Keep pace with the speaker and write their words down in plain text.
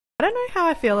I don't know how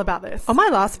I feel about this. On my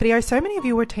last video, so many of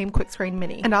you were Team Quick Screen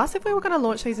Mini and asked if we were going to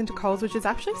launch these into Coles, which is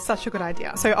actually such a good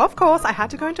idea. So of course, I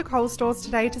had to go into Coles stores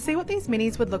today to see what these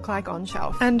minis would look like on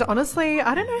shelf. And honestly,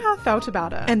 I don't know how I felt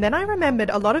about it. And then I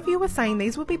remembered a lot of you were saying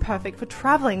these would be perfect for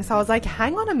traveling, so I was like,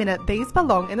 hang on a minute, these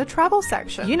belong in the travel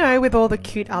section. You know, with all the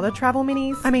cute other travel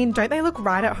minis. I mean, don't they look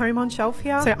right at home on shelf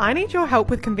here? So I need your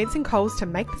help with convincing Coles to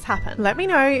make this happen. Let me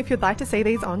know if you'd like to see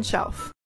these on shelf.